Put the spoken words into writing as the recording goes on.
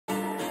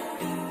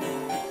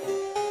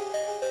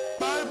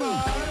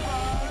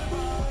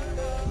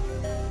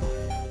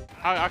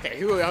Oh, okay.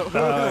 Who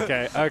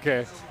Okay.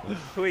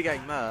 are we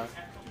getting there?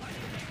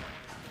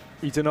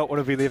 You do not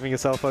want to be leaving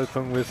yourself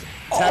open with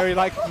Terry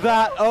like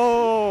that.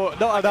 Oh,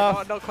 not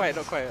enough. Not quite.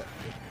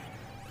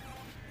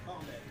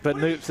 But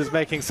Noops is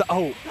making so.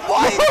 Oh.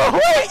 What?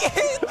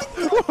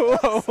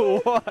 Whoa,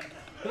 what?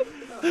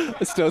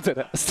 I still did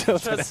it.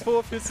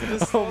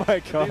 Oh my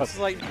god. Noops is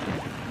like.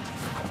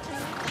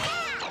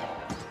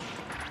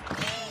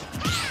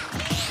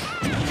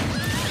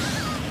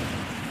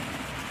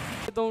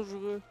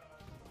 Dangereux.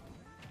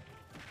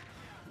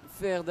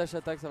 Faire dash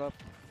attack, ça va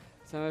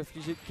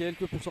infliger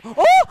quelques pourcents.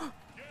 Oh!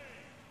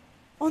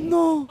 Oh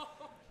non!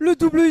 Le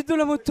double hit de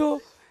la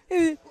moto!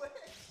 Et...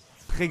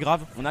 Très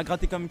grave, on a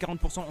gratté quand même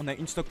 40%, on a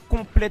une stock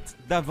complète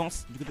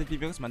d'avance du côté de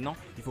Pipibox. Maintenant,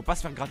 il faut pas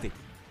se faire gratter.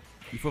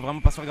 Il faut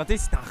vraiment pas se faire gratter,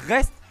 c'est un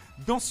reste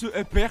dans ce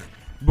upper.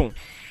 Bon.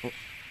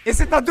 Et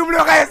c'est un double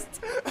reste!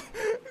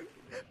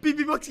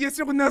 Pipibox qui est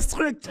sur une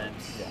instru.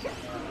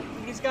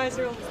 These guys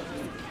are...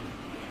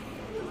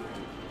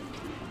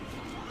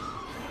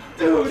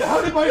 Dude,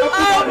 how did my up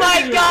Oh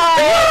my god!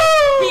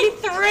 He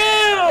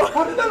threw!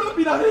 How did that up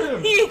be not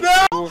him?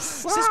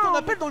 C'est ce qu'on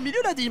appelle dans le milieu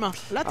la dîme.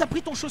 Là, t'as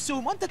pris ton chaussé au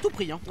moins, t'as tout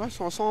pris. Hein. Ouais,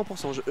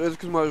 100%.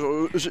 Excuse-moi,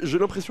 j'ai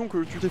l'impression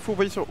que tu t'es fait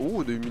envoyer sur.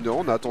 Oh, des mineurs,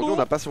 on a attendu, on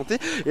a patienté.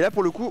 Et là,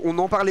 pour le coup, on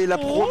en parlait la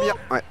première.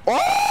 Ouais. Oh!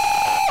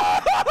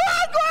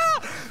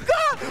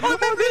 Oh,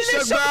 même lui, il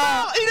est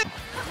charmant! Il est...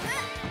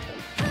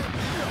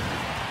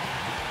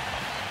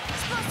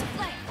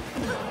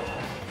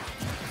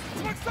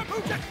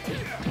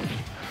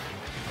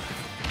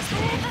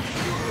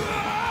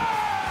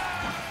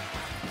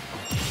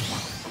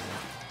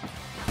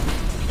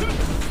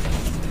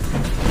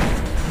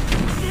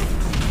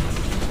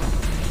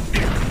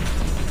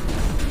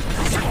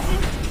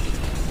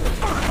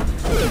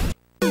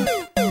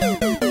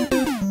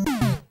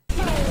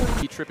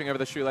 Tripping over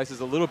the shoelaces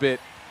a little bit.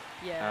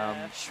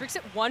 Yeah, Shriek's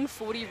at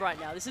 140 right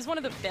now. This is one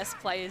of the best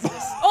players.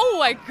 Oh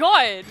my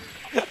god!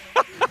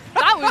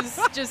 That was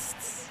just...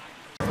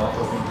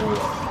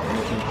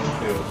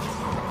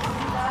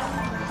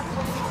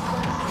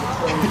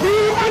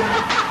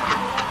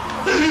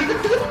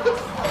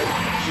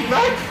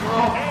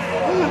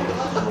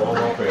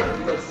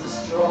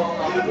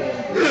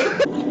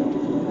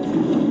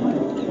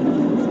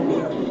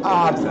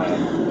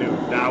 Dude,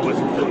 that was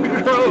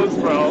really gross,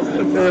 bro.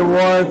 It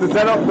was.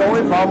 The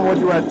only problem was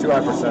you had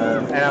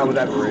 2%, and I was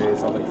at 3,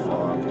 so I'm like,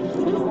 fuck.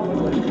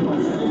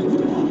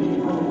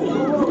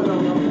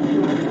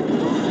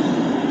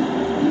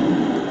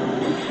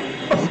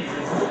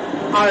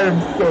 I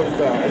am so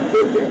sad.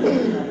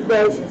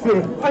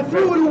 I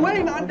threw it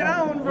away, not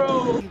down,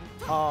 bro.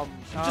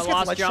 Just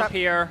lost jump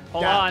here.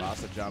 Hold on.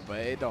 Lost a jump, but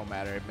it don't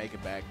matter. Make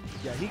it back.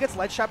 Yeah, he gets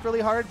ledge trapped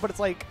really hard, but it's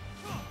like,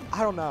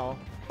 I don't know.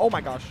 Oh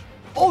my gosh.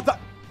 Oh, that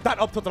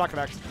up tilt did not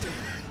connect.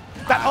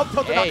 That up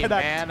tilt did not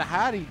connect. Hey man,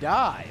 how'd he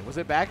die? Was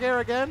it back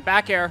air again?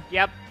 Back air.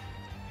 Yep.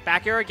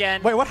 Back air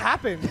again. Wait, what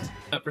happened?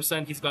 That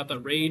percent, he's got the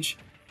rage.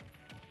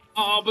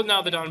 Oh, but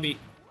now the down B.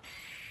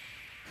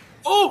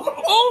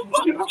 Oh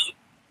my god!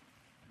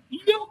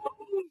 No!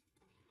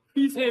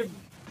 He's him.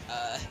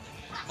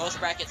 Most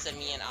brackets that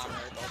me and Amr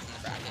are both in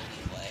the bracket we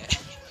play.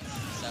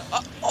 So,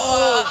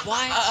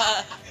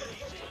 what?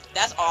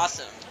 That's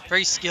awesome.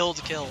 Very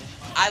skilled kill.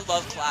 I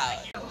love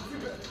Cloud.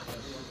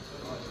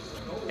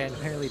 And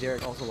apparently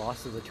Derek also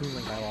lost to the Toon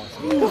Link I lost.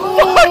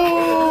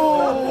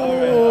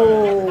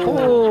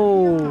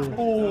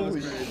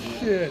 Holy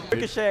shit.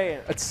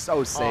 Ricochet. It's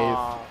so safe.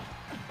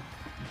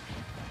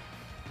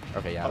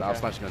 Okay, yeah, that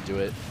was not gonna do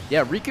it.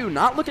 Yeah, Riku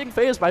not looking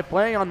phased by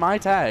playing on my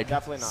tag.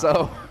 Definitely not.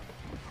 So,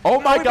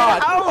 oh my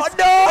god. Oh,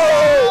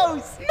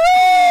 no!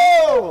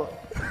 No!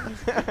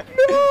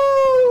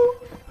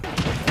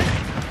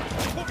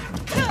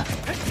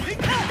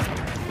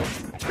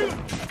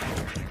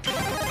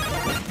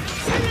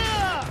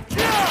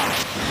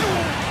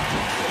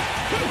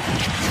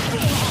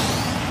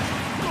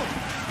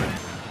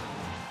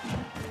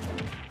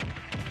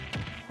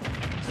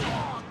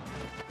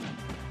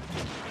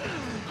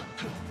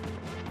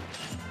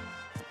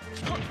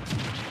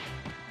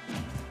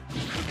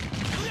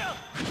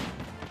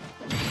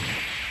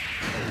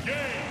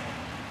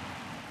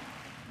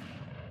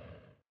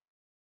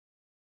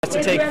 To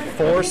take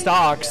 4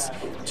 stocks,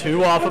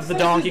 2 off of the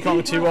Donkey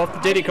Kong, 2 off the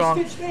Diddy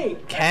Kong.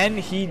 Can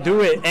he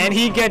do it? And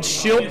he gets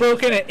shield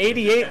broken at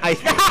 88.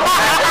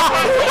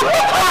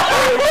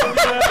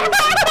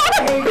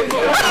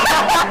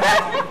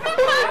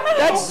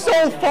 That's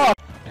so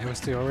fucked.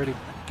 MST already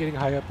getting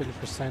high up in the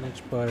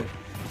percentage, but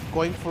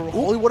going for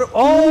holy water.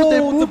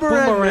 Oh, the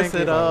boomerang messed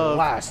it up.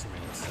 Last minute.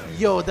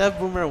 Yo, that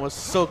boomerang was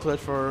so clutch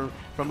from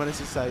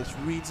MST's side.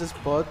 Reads his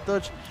butt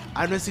touch.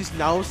 MST's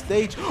now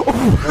stage.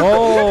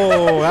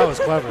 Oh, that was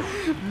clever.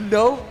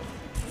 No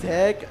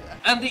tech.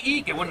 Andy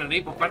E, que bueno,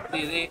 ahí por parte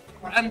de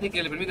Andy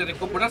que le permite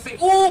recomporarse.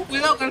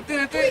 Cuidado con el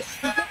TNT.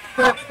 Se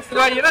lo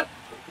va a llevar.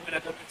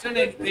 Buenas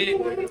construcciones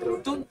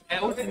de Toon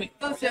à última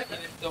instancia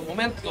en estos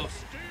momentos.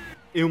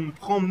 Et on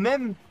prend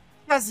même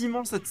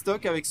quasiment cette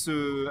stock avec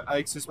ce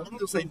sprint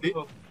de side B.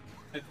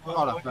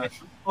 Oh la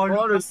vache. Oh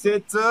le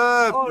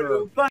setup.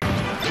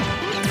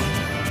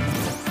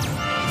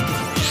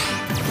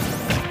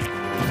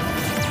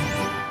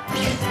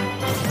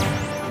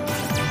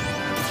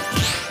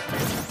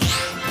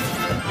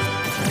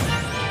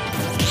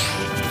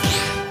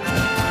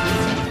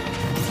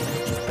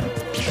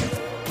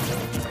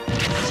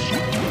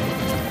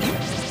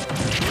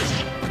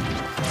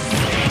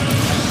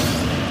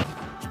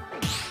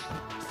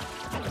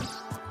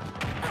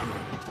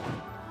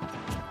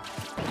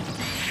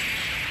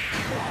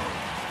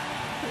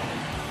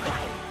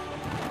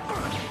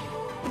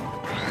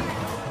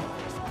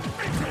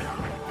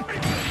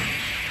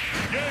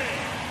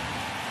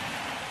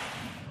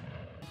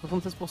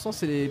 76%,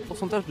 c'est les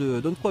pourcentages de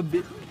down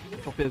 3B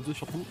sur PS2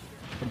 surtout.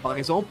 Comme par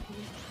exemple.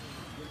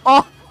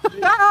 Oh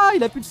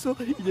il a plus de saut,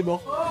 il est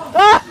mort.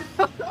 Ah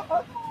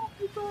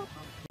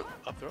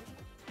Up throw.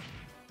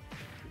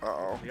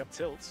 Uh-oh. The up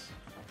tilts.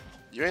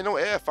 You ain't no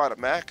air fighter,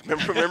 Mac.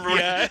 Remember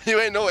Yeah. when you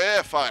ain't no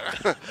air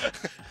fighter.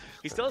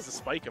 He still has the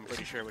spike, I'm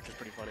pretty sure, which is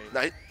pretty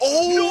funny.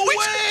 Oh, No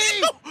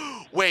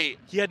wait! Wait.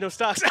 He had no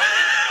stocks.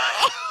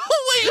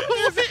 Wait,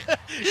 what was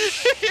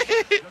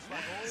it?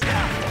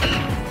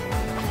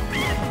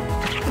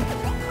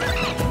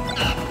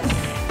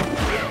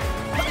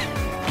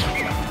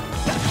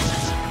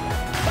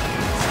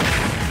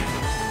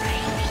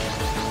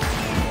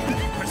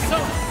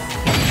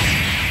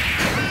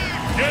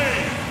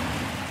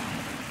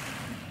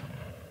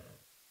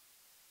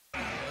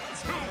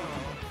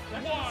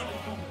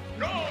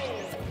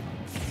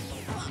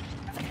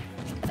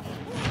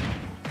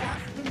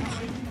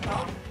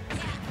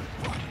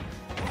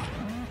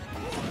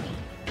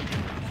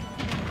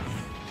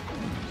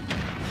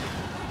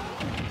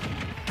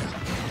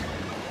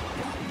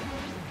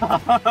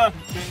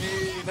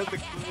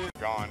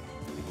 Gone.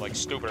 Like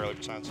stupid early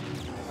percents.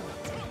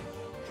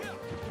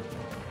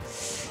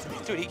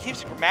 Dude, he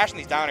keeps mashing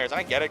these down airs.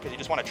 I get it because you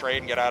just want to trade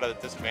and get out of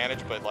the disadvantage,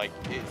 but like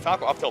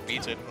Falco up tilt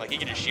beats it. Like he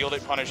can just shield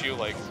it, punish you.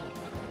 Like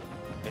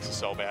this is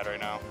so bad right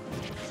now.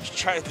 Just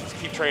try to just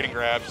keep trading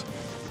grabs,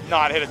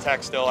 not hit a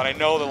tech still, and I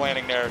know the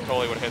landing there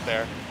totally would hit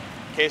there.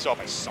 Queso up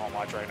by so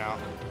much right now.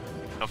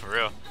 No, for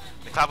real.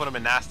 The clap would have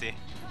been nasty.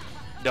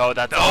 No,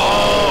 that's.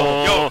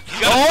 Oh! Yo!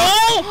 You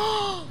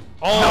gotta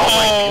Oh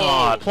my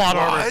god. Plot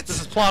armor.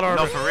 This is plot armor.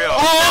 No, for real.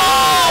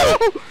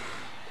 Oh!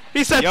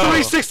 He said Yo.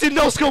 360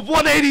 no scope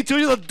 182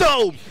 to the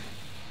dome.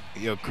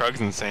 Yo, Krug's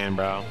insane,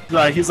 bro.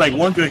 He's like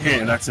one good hit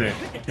and that's it.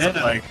 Yeah.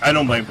 Like I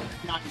don't blame him.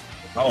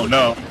 Oh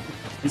no,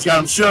 he's got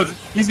him shook.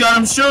 He's got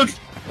him shook.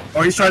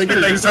 Or he's trying to get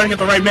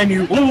the right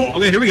menu. Ooh.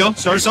 Okay, here we go.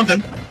 Start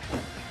something.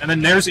 And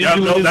then there's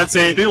no, that's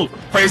it.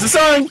 Praise the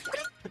sun.